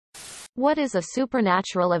What is a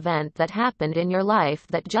supernatural event that happened in your life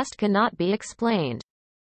that just cannot be explained?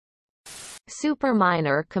 Super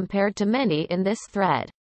minor compared to many in this thread.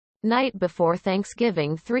 Night before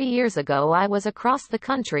Thanksgiving 3 years ago, I was across the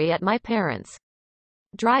country at my parents',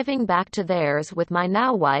 driving back to theirs with my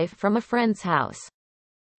now wife from a friend's house.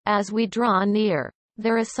 As we draw near,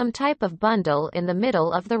 there is some type of bundle in the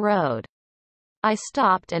middle of the road. I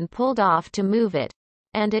stopped and pulled off to move it,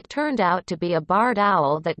 and it turned out to be a barred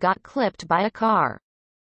owl that got clipped by a car.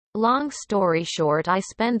 Long story short, I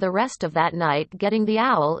spent the rest of that night getting the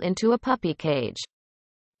owl into a puppy cage,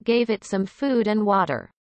 gave it some food and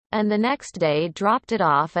water, and the next day dropped it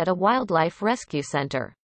off at a wildlife rescue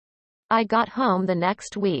center. I got home the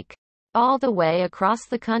next week, all the way across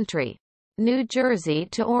the country, New Jersey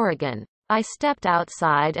to Oregon. I stepped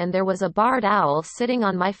outside and there was a barred owl sitting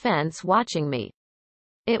on my fence watching me.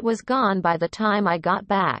 It was gone by the time I got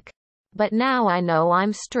back. But now I know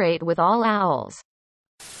I'm straight with all owls.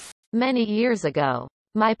 Many years ago,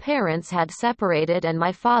 my parents had separated and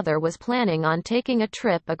my father was planning on taking a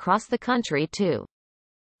trip across the country to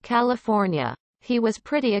California. He was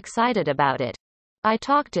pretty excited about it. I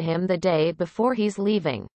talked to him the day before he's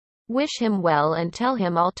leaving. Wish him well and tell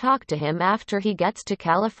him I'll talk to him after he gets to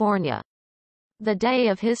California. The day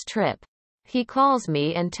of his trip, he calls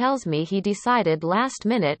me and tells me he decided last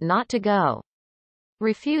minute not to go.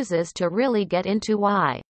 Refuses to really get into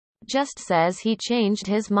why. Just says he changed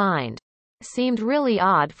his mind. Seemed really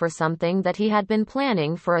odd for something that he had been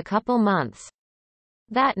planning for a couple months.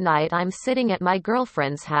 That night I'm sitting at my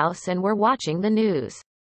girlfriend's house and we're watching the news.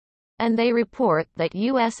 And they report that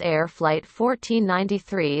U.S. Air Flight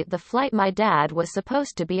 1493, the flight my dad was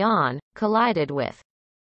supposed to be on, collided with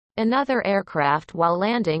another aircraft while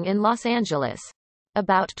landing in Los Angeles.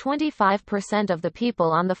 About 25% of the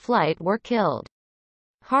people on the flight were killed.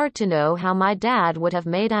 Hard to know how my dad would have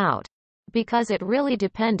made out, because it really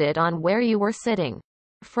depended on where you were sitting.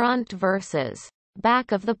 Front versus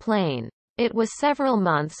back of the plane. It was several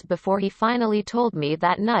months before he finally told me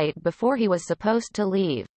that night before he was supposed to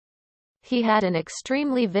leave. He had an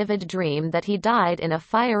extremely vivid dream that he died in a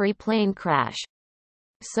fiery plane crash.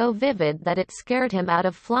 So vivid that it scared him out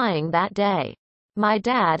of flying that day. My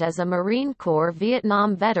dad is a Marine Corps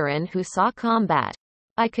Vietnam veteran who saw combat.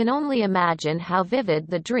 I can only imagine how vivid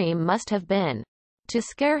the dream must have been to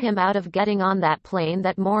scare him out of getting on that plane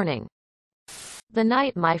that morning. The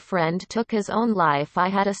night my friend took his own life, I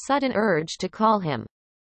had a sudden urge to call him.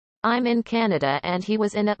 I'm in Canada and he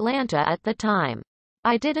was in Atlanta at the time.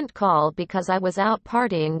 I didn't call because I was out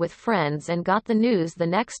partying with friends and got the news the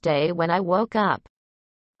next day when I woke up.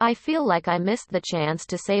 I feel like I missed the chance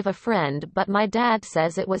to save a friend, but my dad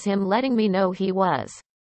says it was him letting me know he was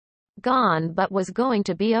gone but was going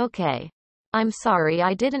to be okay. I'm sorry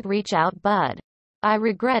I didn't reach out, bud. I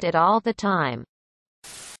regret it all the time.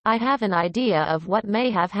 I have an idea of what may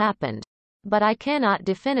have happened, but I cannot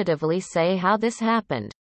definitively say how this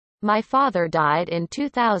happened. My father died in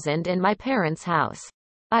 2000 in my parents' house.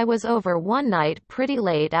 I was over one night pretty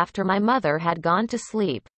late after my mother had gone to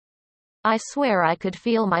sleep. I swear I could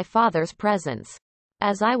feel my father's presence,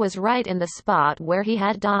 as I was right in the spot where he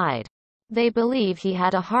had died. They believe he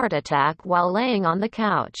had a heart attack while laying on the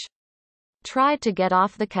couch. Tried to get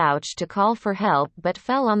off the couch to call for help but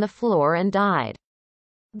fell on the floor and died.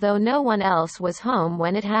 Though no one else was home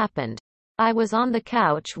when it happened. I was on the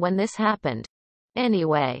couch when this happened.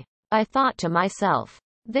 Anyway, I thought to myself,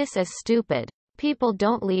 this is stupid. People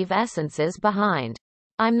don't leave essences behind.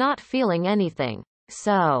 I'm not feeling anything.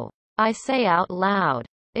 So, I say out loud,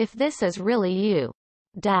 if this is really you,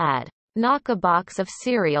 Dad, knock a box of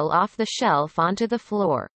cereal off the shelf onto the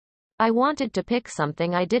floor. I wanted to pick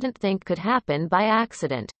something I didn't think could happen by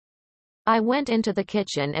accident. I went into the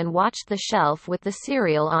kitchen and watched the shelf with the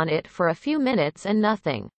cereal on it for a few minutes and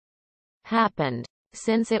nothing happened.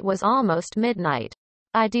 Since it was almost midnight,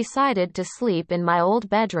 I decided to sleep in my old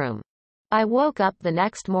bedroom. I woke up the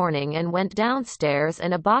next morning and went downstairs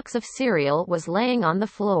and a box of cereal was laying on the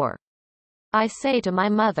floor. I say to my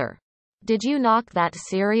mother, "Did you knock that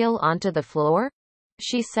cereal onto the floor?"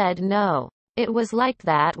 She said no. It was like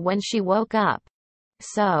that when she woke up.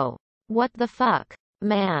 So, what the fuck,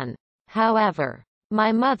 man. However,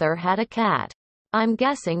 my mother had a cat. I'm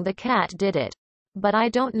guessing the cat did it. But I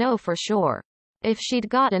don't know for sure. If she'd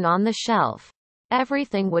gotten on the shelf,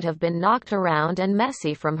 everything would have been knocked around and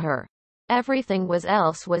messy from her. Everything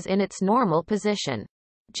else was in its normal position.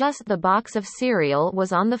 Just the box of cereal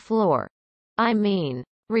was on the floor. I mean,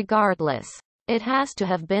 regardless, it has to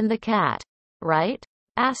have been the cat, right?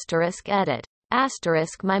 *edit*.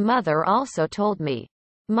 *. My mother also told me,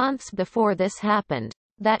 months before this happened,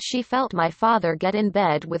 that she felt my father get in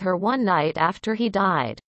bed with her one night after he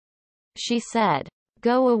died. She said,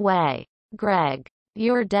 "Go away, Greg.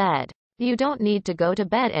 You're dead. You don't need to go to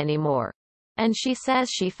bed anymore." And she says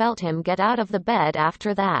she felt him get out of the bed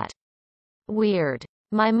after that. Weird.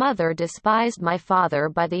 My mother despised my father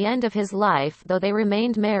by the end of his life, though they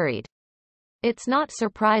remained married. It's not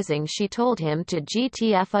surprising she told him to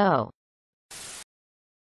GTFO.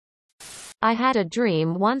 I had a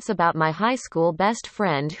dream once about my high school best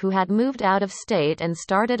friend who had moved out of state and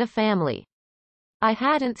started a family. I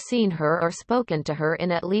hadn't seen her or spoken to her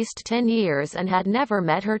in at least 10 years and had never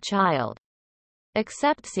met her child.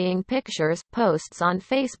 Except seeing pictures, posts on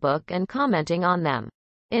Facebook and commenting on them.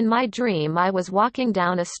 In my dream I was walking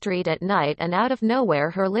down a street at night and out of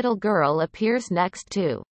nowhere her little girl appears next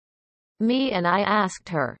to me and I asked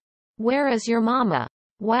her, "Where is your mama?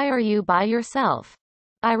 Why are you by yourself?"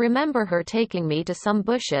 I remember her taking me to some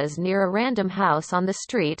bushes near a random house on the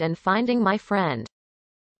street and finding my friend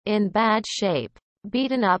in bad shape,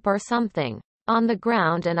 beaten up or something, on the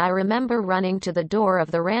ground, and I remember running to the door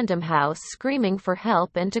of the random house screaming for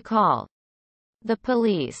help and to call the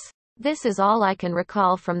police. This is all I can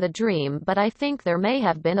recall from the dream, but I think there may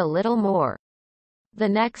have been a little more. The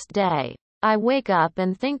next day, I wake up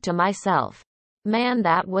and think to myself, man,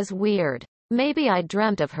 that was weird. Maybe I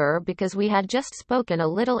dreamt of her because we had just spoken a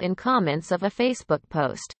little in comments of a Facebook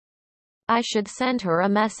post. I should send her a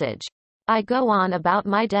message. I go on about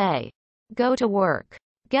my day. Go to work.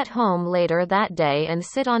 Get home later that day and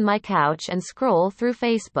sit on my couch and scroll through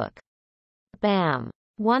Facebook. Bam.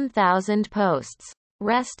 1,000 posts.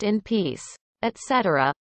 Rest in peace.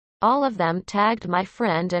 Etc. All of them tagged my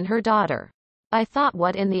friend and her daughter. I thought,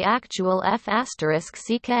 what in the actual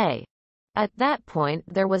F***ck? At that point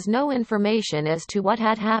there was no information as to what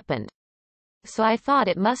had happened. So I thought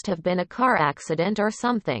it must have been a car accident or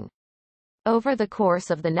something. Over the course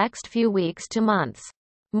of the next few weeks to months,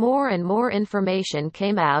 more and more information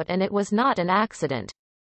came out and it was not an accident.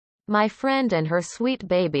 My friend and her sweet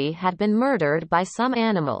baby had been murdered by some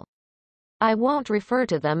animal. I won't refer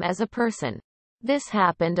to them as a person. This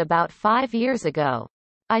happened about 5 years ago.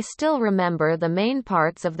 I still remember the main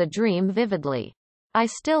parts of the dream vividly. I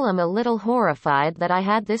still am a little horrified that I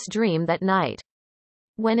had this dream that night.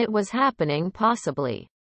 When it was happening, possibly.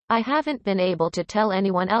 I haven't been able to tell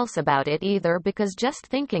anyone else about it either because just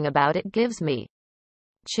thinking about it gives me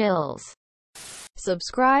chills.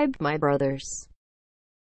 Subscribe, my brothers.